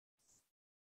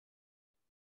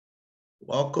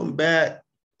Welcome back.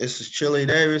 This is Chili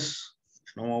Davis.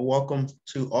 And I want to welcome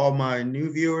to all my new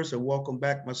viewers and welcome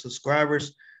back my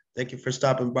subscribers. Thank you for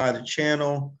stopping by the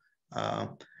channel.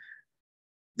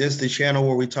 This is the channel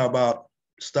where we talk about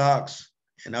stocks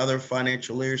and other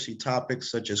financial literacy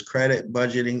topics such as credit,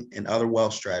 budgeting, and other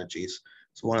wealth strategies.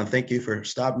 So I want to thank you for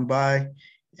stopping by.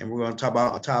 And we're going to talk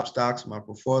about my top stocks in my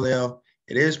portfolio.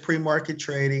 It is pre-market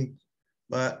trading,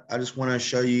 but I just want to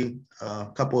show you a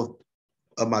couple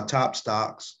of my top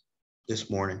stocks this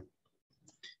morning.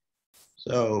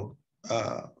 So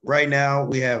right now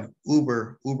we have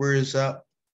Uber. Uber is up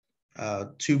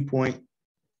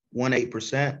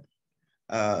 2.18%.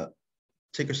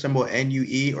 Ticker symbol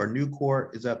NUE or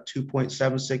Nucor is up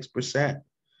 2.76%.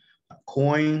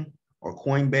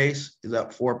 Coinbase is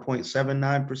up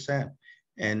 4.79%.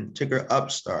 And ticker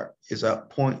Upstart is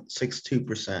up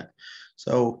 0.62%.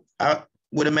 So I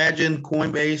would imagine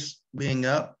Coinbase being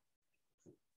up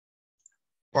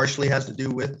partially has to do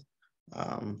with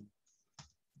a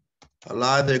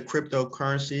lot of the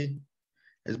cryptocurrency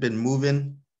has been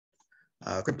moving.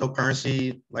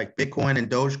 Cryptocurrency like Bitcoin and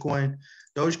Dogecoin.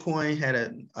 Dogecoin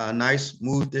had a nice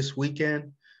move this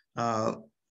weekend. So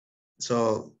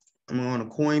I'm on a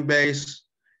Coinbase,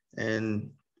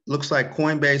 and looks like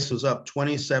Coinbase was up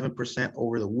 27%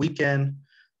 over the weekend.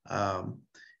 It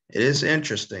is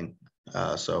interesting.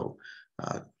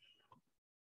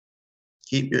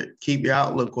 Keep your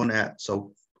outlook on that.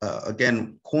 So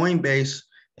again, Coinbase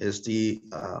is the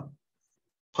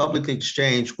public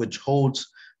exchange which holds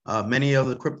many of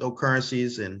the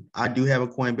cryptocurrencies, and I do have a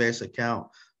Coinbase account,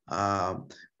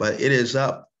 but it is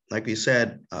up, like we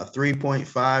said,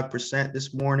 3.5%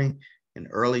 this morning in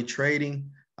early trading.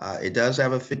 It does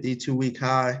have a 52-week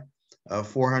high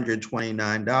of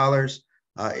 $429.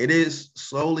 It is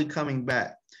slowly coming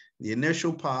back. The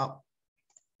initial pop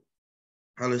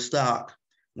of the stock,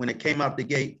 when it came out the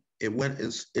gate, it went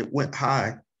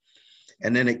high,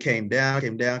 and then it came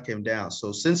down.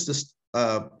 So since this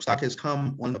stock has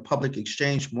come on the public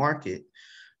exchange market,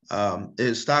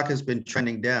 the stock has been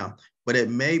trending down, but it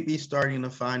may be starting to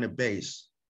find a base.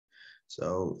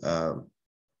 So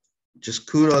just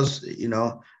kudos,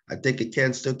 I think it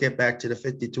can still get back to the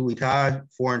 52-week high,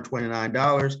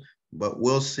 $429, but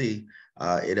we'll see.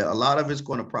 A lot of it's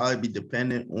going to probably be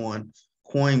dependent on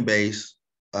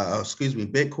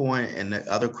Bitcoin and the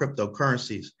other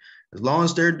cryptocurrencies. As long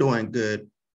as they're doing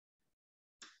good,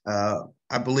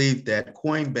 I believe that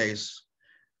Coinbase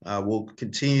will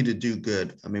continue to do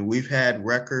good. I mean, we've had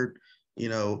record,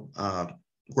 growth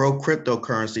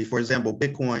cryptocurrency. For example,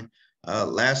 Bitcoin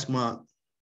last month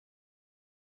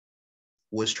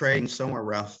was trading somewhere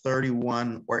around as low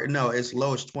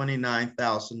as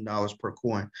 $29,000 per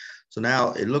coin. So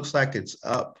now it looks like it's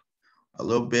up a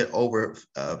little bit over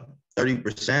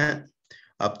 30%,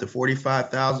 up to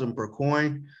 45,000 per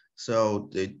coin. So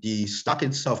the stock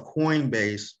itself,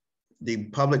 Coinbase, the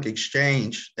public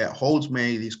exchange that holds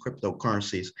many of these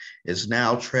cryptocurrencies, is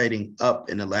now trading up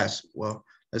in the last, in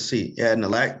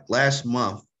the last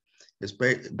month. It's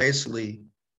basically,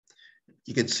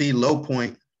 you can see low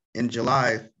point in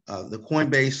July. The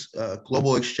Coinbase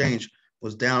global exchange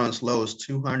was down as low as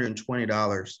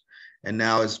 $220, and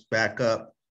now it's back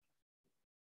up.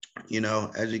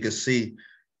 As you can see,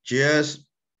 just,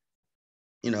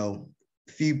 a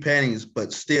few pennies,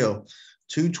 but still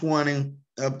 220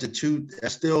 up to 2,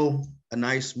 that's still a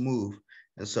nice move.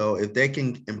 And so if they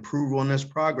can improve on this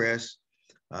progress,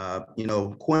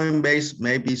 Coinbase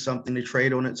may be something to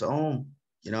trade on its own,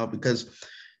 because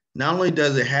not only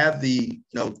does it have the,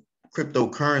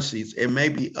 cryptocurrencies, it may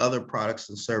be other products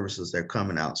and services that are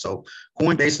coming out. So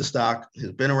Coinbase stock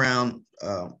has been around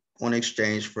on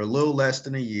exchange for a little less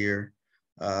than a year,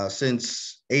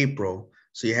 since April.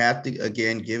 So you have to,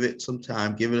 again, give it some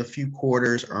time, give it a few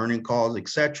quarters, earning calls,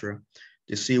 etc.,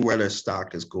 to see where the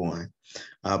stock is going.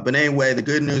 But anyway, the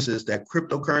good news is that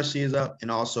cryptocurrency is up, and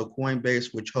also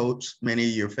Coinbase, which holds many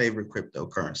of your favorite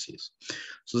cryptocurrencies.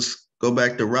 So let's go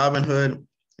back to Robinhood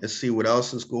and see what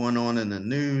else is going on in the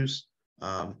news.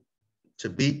 To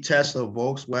beat Tesla,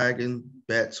 Volkswagen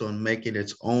bets on making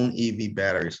its own EV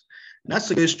batteries. And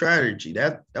that's a good strategy.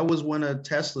 That was one of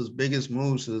Tesla's biggest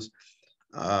moves.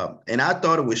 And I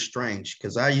thought it was strange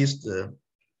because I used to,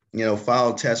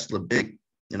 follow Tesla big.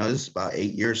 This is about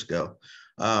 8 years ago.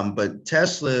 But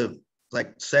Tesla,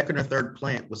 like second or third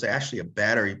plant, was actually a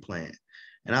battery plant.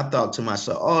 And I thought to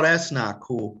myself, oh, that's not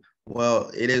cool. Well,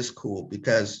 it is cool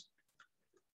because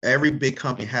every big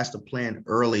company has to plan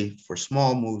early for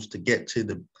small moves to get to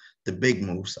the big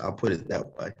moves. I'll put it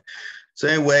that way. So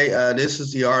anyway, this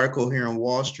is the article here on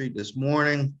Wall Street this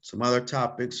morning. Some other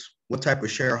topics. What type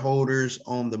of shareholders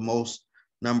own the most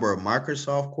number of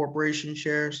Microsoft Corporation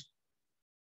shares.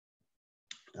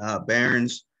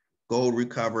 Barron's gold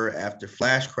recover after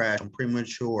flash crash on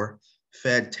premature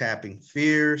Fed tapping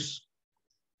fears.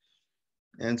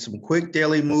 And some quick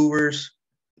daily movers,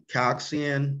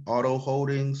 Calxion Auto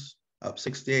Holdings up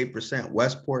 68%,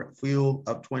 Westport Fuel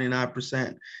up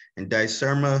 29%, and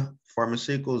Dicerma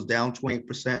Pharmaceuticals down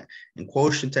 28%, and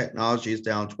Quotient Technology is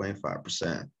down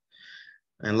 25%.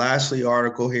 And lastly,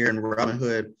 article here in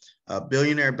RobinHood, a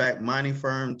billionaire-backed mining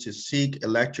firm to seek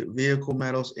electric vehicle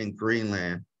metals in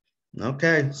Greenland.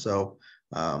 Okay, so,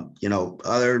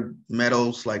 other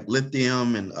metals like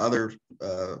lithium and other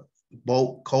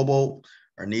cobalt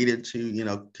are needed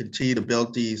to, continue to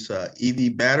build these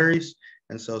EV batteries.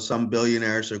 And so some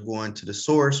billionaires are going to the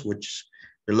source, which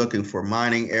they're looking for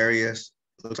mining areas,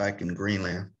 looks like in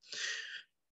Greenland.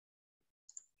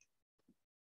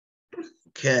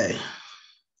 Okay.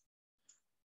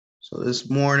 So this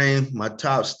morning, my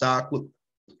top stock looked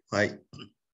like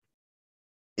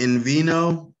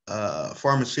Invino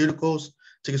Pharmaceuticals,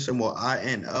 ticker symbol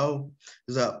INO,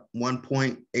 is up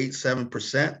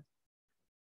 1.87%.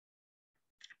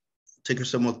 Ticker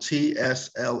symbol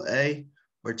TSLA,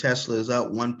 where Tesla is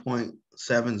up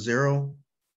 1.70.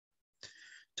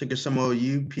 Ticker symbol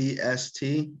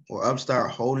UPST, or Upstart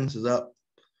Holdings, is up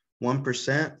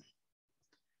 1%.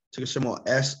 Ticker symbol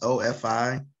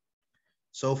SOFI,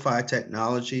 SOFI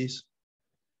Technologies,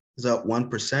 is up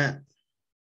 1%.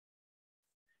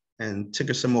 And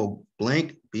ticker symbol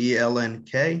Blink,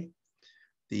 BLNK,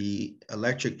 the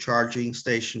electric charging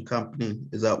station company,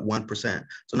 is up 1%.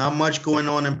 So not much going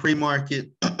on in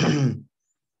pre-market.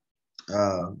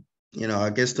 I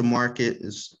guess the market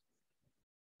is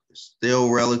still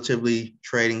relatively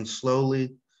trading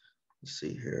slowly. Let's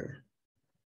see here.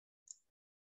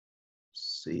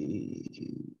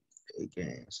 See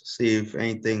if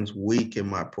anything's weak in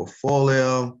my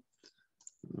portfolio.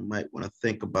 I might want to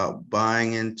think about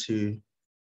buying into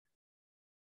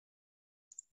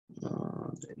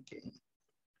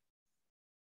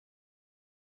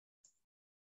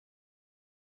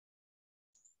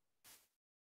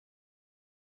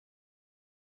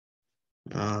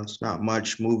it's not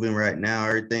much moving right now.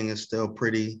 Everything is still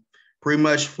pretty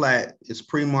much flat. It's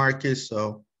pre-market,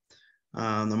 so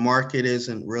the market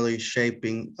isn't really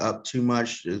shaping up too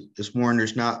much. This morning,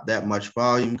 there's not that much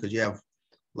volume because you have a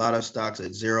lot of stocks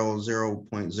at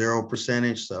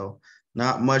 0.0%. So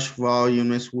not much volume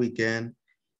this weekend.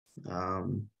 But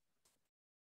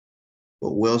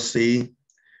we'll see.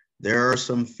 There are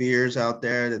some fears out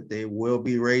there that they will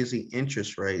be raising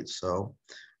interest rates. So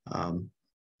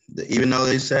even though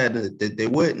they said that they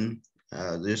wouldn't,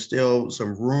 there's still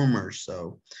some rumors.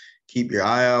 So keep your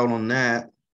eye out on that.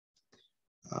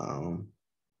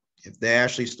 If they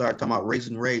actually start talking about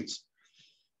raising rates,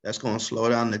 that's going to slow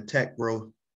down the tech growth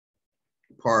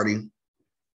party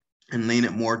and lean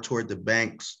it more toward the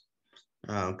banks.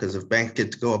 Because if banks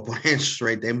get to go up on interest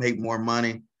rate, they make more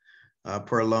money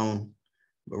per loan.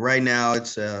 But right now,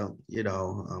 it's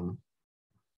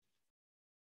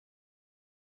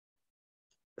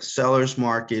seller's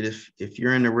market. If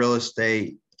you're in the real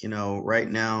estate, right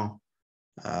now,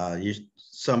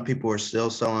 some people are still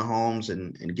selling homes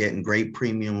and getting great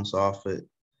premiums off it.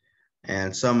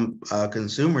 And some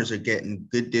consumers are getting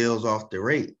good deals off the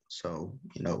rate. So,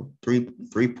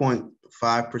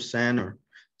 3.5% or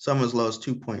some as low as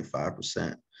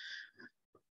 2.5%.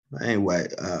 Anyway,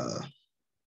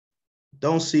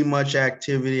 don't see much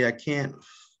activity. I can't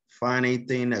find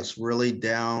anything that's really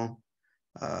down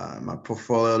in my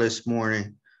portfolio this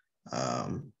morning.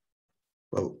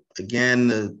 But again,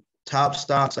 the top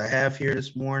stocks I have here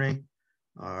this morning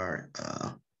are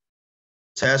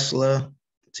Tesla,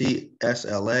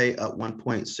 TSLA, up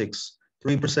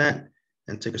 1.63%,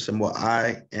 and ticker symbol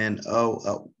INO,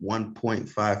 up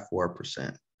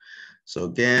 1.54%. So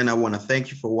again, I want to thank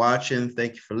you for watching.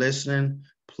 Thank you for listening.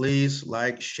 Please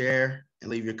like, share, and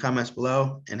leave your comments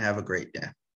below, and have a great day.